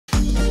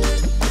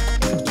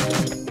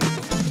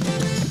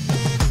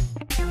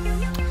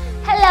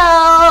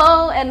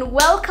and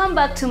welcome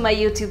back to my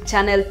YouTube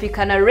channel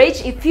PIKA NA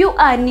RAYCH. If you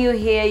are new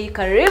here,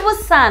 karibu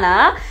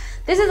sana.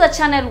 This is a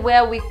channel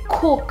where we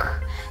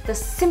cook the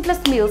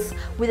simplest meals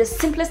with the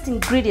simplest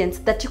ingredients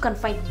that you can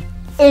find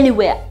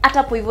anywhere.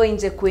 Hata po hivyo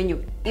nje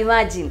kwenyu.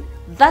 Imagine.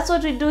 That's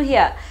what we do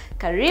here.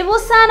 Karibu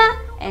sana,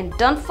 and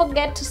don't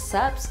forget to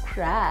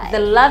subscribe. The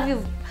love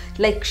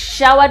you've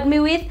showered me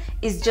with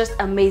is just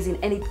amazing,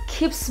 and it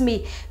keeps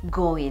me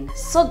going.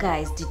 So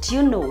guys, did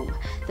you know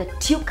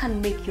that you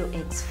can make your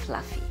eggs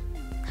fluffy?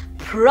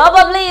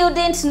 Probably you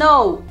didn't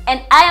know,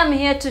 and I am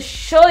here to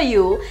show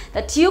you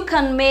that you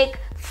can make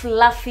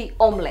fluffy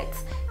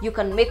omelettes. You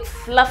can make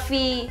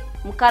fluffy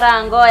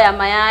mkarango ya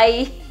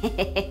mayai.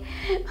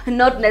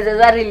 Not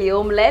necessarily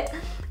omelette.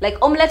 Like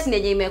omelette ni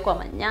yenye imekuwa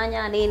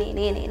manyanya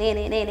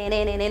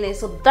nini.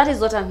 So that is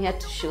what I'm here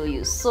to show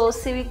you. So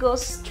see, we go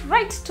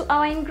straight to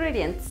our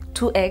ingredients.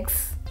 2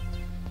 eggs.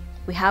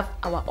 We have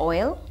our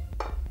oil.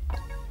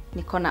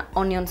 Niko na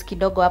onions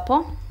kidogo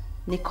hapo.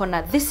 Niko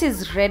na, this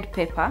is red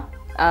pepper.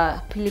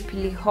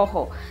 Pilipili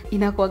hoho.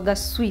 Inakuwaga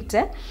sweet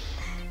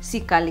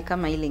si kali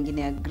kama ile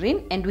ingine ya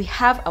green. And we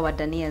have our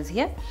danias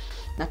here.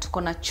 Na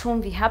tuko na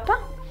chumvi hapa.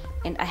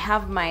 And I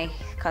have my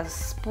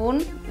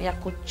spoon ya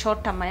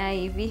kuchota mayai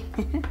hivi.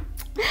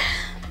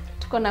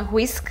 Tuko na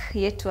whisk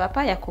yetu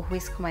hapa ya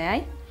kuwhisk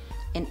mayai.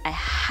 And I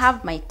have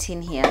my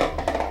tin here.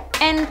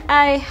 And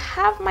I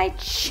have my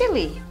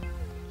chili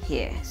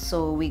here.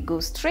 So we go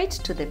straight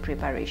to the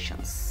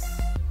preparations.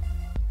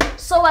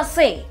 So I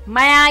say,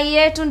 mayai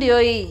yetu ndio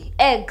hii,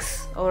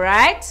 eggs,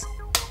 alright?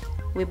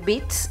 We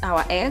beat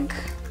our egg,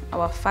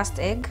 our first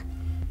egg.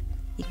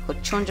 Iko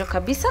chonjo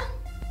kabisa.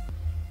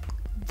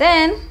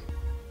 Then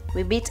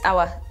we beat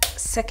our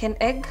second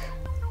egg.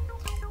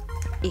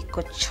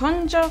 Iko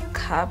chonjo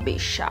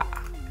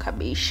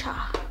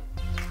kabisha.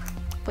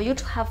 For you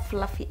to have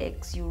fluffy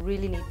eggs, you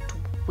really need to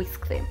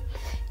whisk them.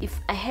 If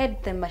I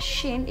had the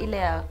machine,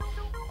 ile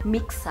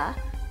mixer,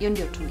 hiyo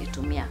ndio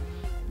tungetumia.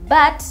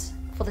 But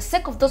for the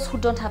sake of those who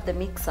don't have the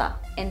mixer,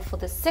 and for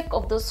the sake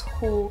of those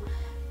who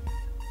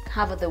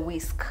have the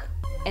whisk,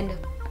 and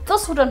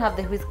those who don't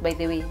have the whisk, by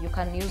the way, you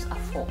can use a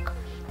fork.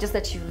 Just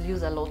that you'll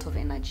use a lot of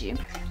energy.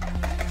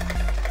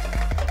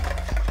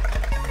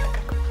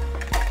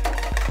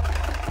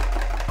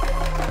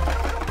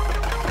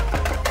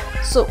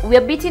 So we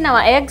are beating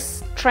our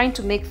eggs, trying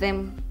to make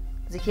them,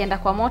 zikienda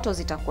kwa moto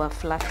zitakuwa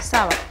fluffy,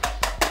 sawa?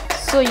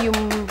 So you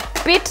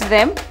beat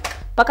them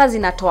paka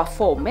zinatoa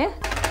foam,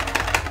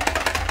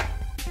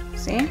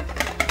 See?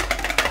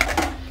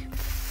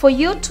 For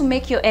you to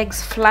make your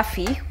eggs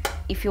fluffy,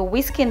 if you're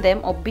whisking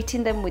them or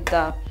beating them with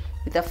a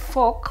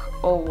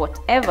fork or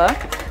whatever,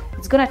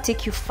 it's gonna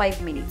take you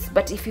 5 minutes.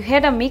 But if you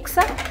had a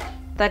mixer,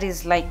 that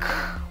is like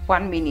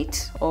 1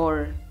 minute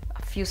or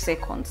a few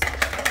seconds.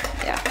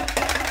 Yeah.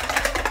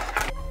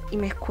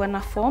 Imekuwa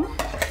na form,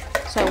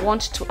 so I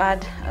want to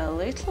add a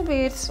little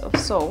bit of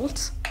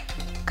salt.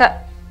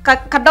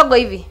 Kadogo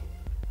hivi.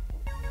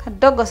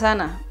 Kadogo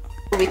sana.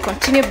 We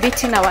continue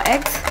beating our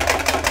eggs.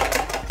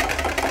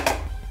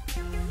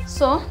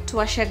 So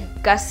tuwashe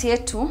gas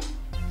yetu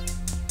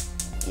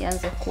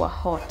ianze kuwa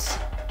hot.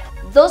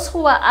 Those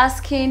who are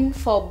asking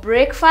for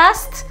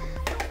breakfast,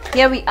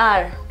 here we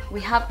are.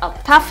 We have a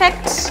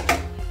perfect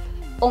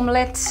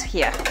omelette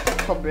here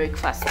for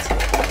breakfast.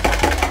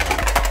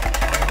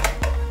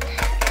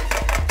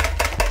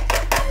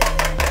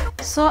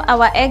 So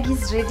our egg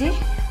is ready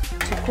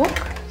to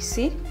cook. You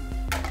see,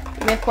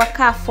 imekuwa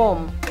ka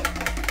form.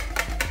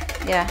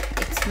 Yeah,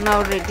 it's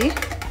now ready.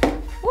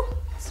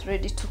 It's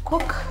ready to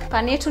cook.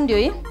 Pan yetu ndio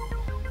hii.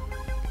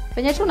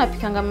 Penye tu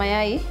unapikanga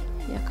mayai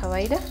ya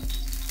kawaida.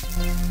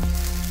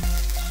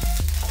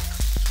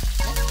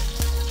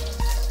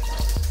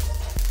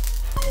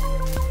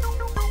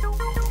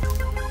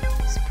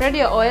 Spread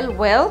your oil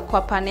well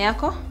kwa pan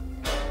yako.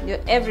 Ndio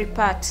every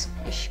part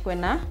ishikwe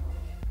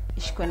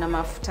na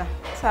mafuta.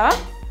 Sawa?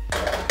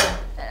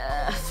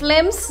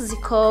 Flames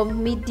ziko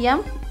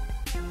medium.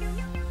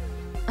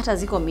 Hata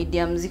ziko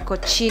medium, ziko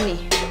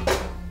chini.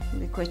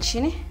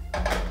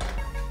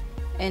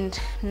 And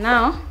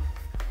now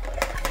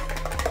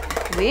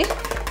we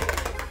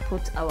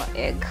put our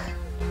egg.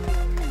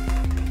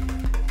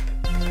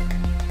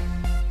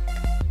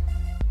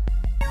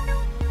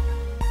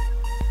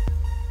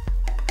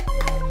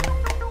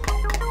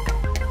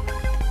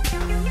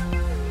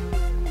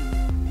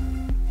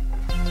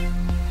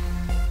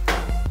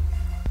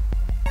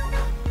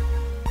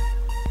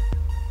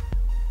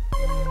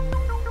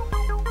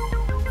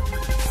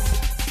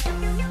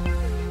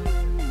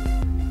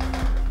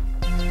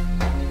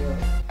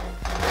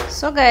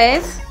 So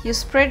guys, you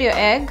spread your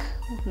egg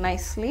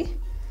nicely.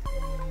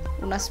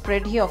 Una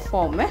spread your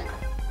form,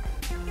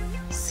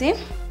 See?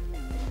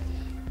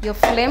 Your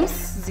flames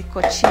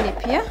ziko chini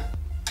pia.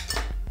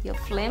 Your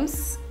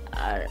flames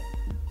are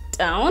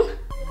down.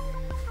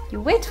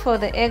 You wait for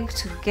the egg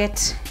to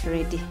get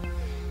ready.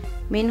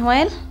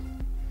 Meanwhile,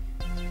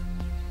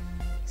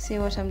 see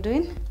what I'm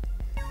doing?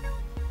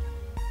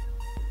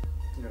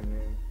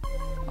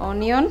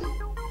 Onion.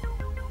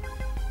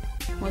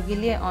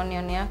 Mwagilie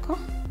onion yako.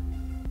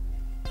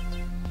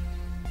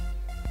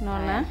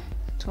 Naona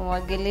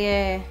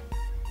tumwagilie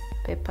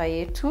pepper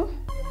yetu.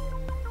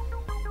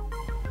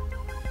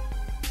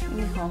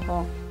 Ni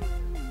hoho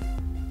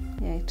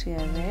yetu ya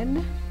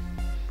red.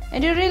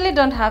 And you really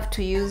don't have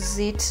to use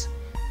it.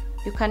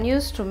 You can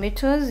use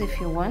tomatoes if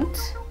you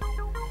want.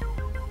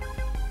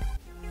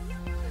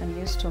 You can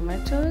use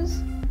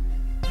tomatoes,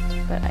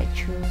 but I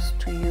choose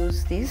to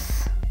use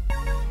this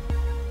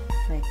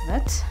like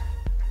that.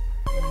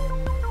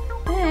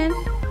 Then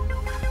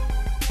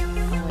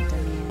our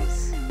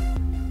danias.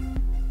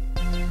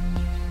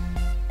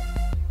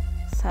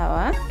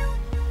 Sawa.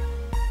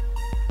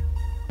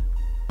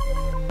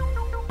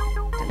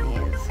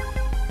 Danias.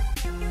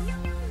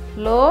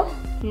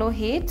 Low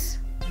heat,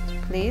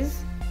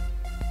 please.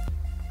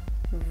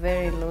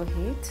 Very low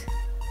heat.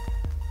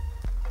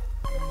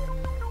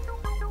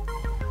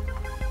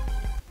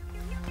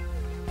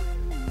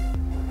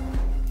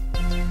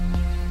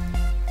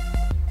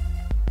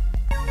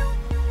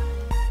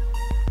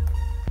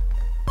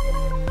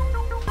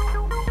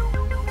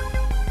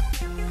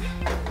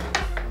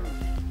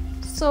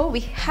 So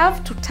we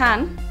have to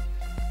turn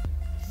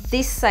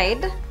this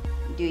side,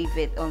 do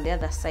it on the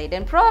other side,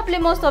 and probably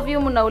most of you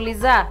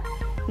munauliza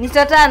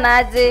nitatana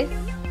aje.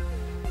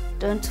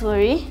 Don't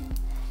worry,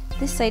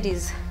 this side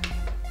is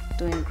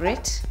doing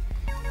great,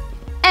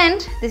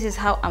 and this is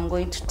how I'm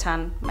going to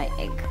turn my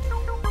egg.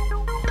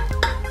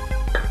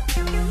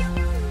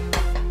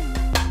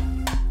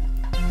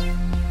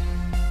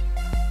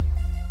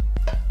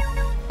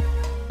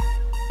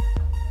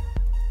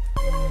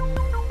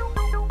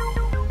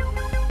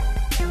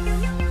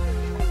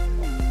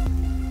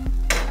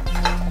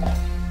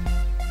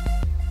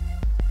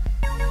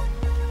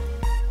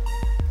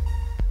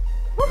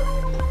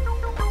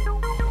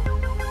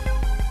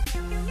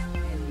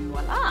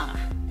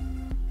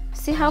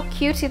 See how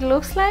cute it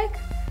looks like?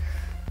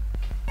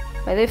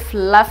 By the way,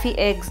 fluffy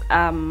eggs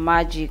are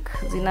magic.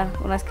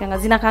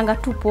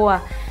 Zinakanga tu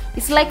poa.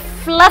 It's like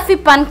fluffy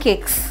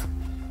pancakes.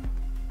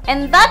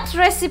 And that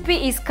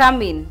recipe is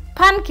coming.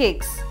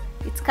 Pancakes,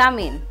 it's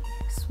coming.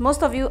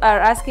 Most of you are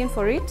asking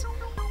for it,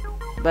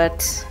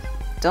 but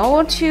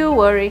don't you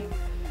worry.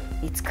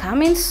 It's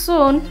coming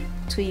soon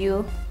to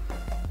you.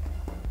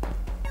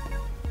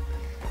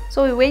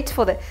 So we wait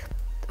for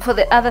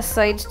the other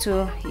side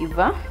to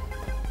iva.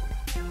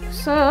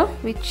 So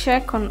we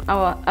check on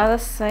our other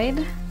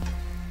side,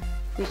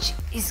 which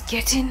is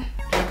getting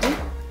ready.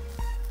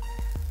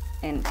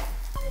 And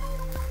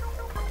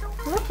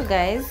look,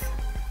 guys.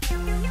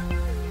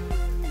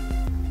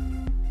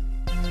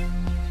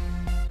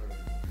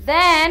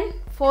 Then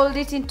fold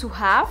it into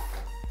half,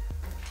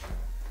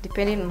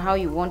 depending on how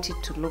you want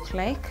it to look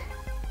like.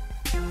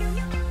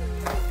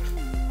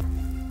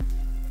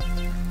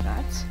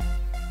 That.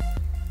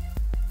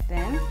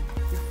 Then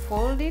you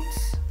fold it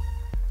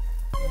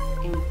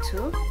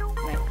into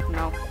like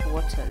now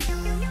quarters,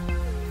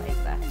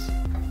 like that.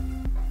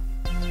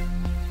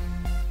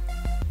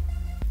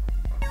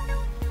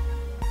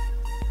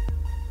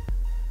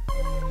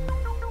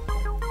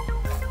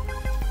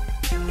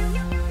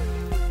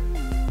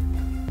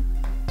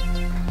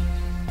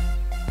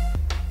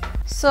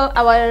 So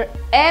our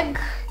egg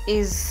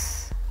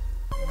is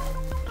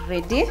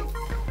ready.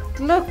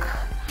 Look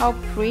how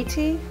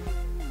pretty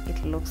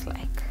it looks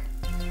like.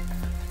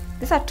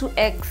 These are 2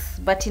 eggs,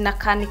 but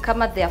inakani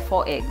kama there are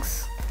 4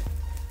 eggs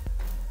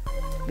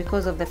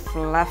because of the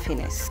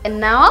fluffiness. And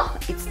now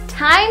it's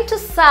time to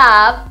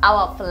serve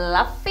our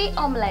fluffy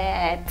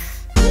omelette.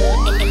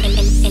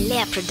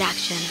 Elea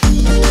production.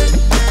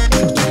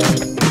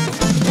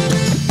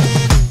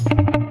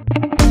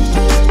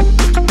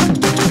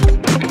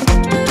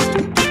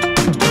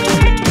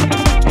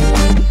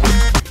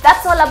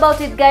 That's all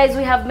about it, guys.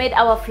 We have made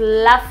our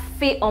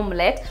fluffy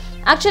omelette.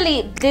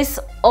 Actually, this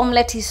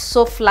omelette is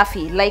so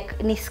fluffy, like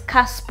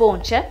niska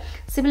sponge,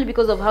 simply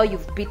because of how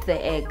you've beat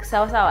the egg.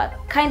 Sawa.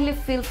 Kindly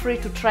feel free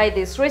to try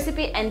this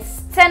recipe and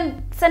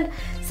send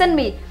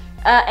me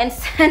and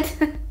send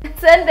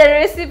the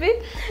recipe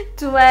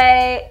to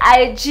my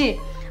IG.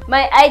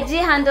 My IG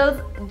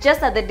handles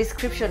just at the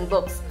description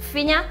box.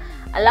 Finya,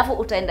 alafu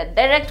utaenda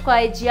direct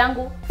kwa IG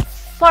yangu,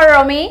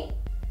 follow me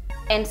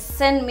and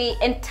send me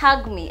and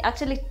tag me.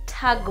 Actually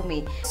tag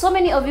me. So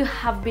many of you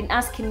have been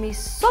asking me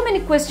so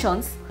many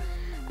questions,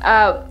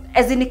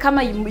 as in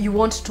kama you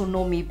want to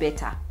know me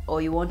better,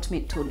 or you want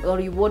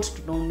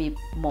to know me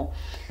more.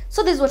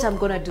 So this is what I'm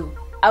gonna do.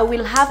 I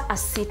will have a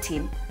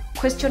sit-in,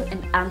 question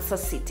and answer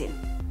sit-in.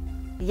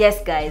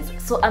 Yes, guys,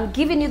 so I'm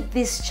giving you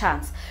this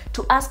chance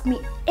to ask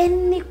me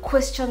any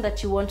question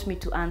that you want me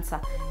to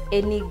answer,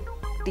 any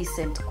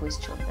decent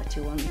question that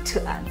you want me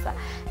to answer.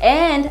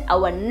 And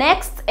our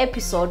next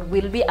episode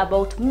will be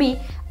about me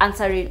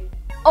answering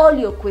all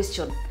your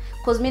questions,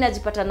 because mimi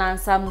najipata na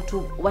answer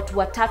watu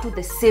watatu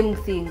the same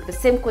thing, the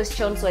same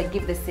question, so I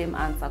give the same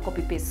answer,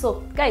 copy paste.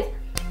 So guys,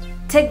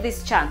 take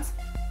this chance.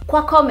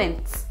 Kwa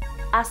comments,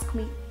 ask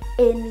me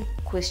any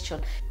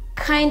question.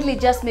 Kindly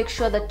just make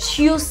sure that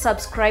you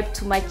subscribe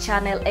to my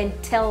channel and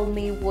tell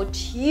me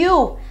what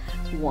you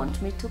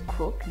want me to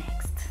cook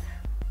next.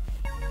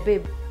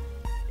 Babe,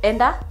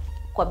 enda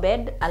kwa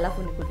bed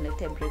alafu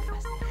nikuletee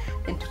breakfast.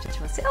 Then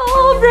tuchachwa say,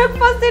 oh,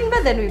 breakfast in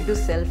bed, then we do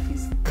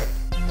selfies.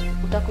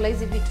 Utakula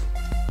hizi vitu?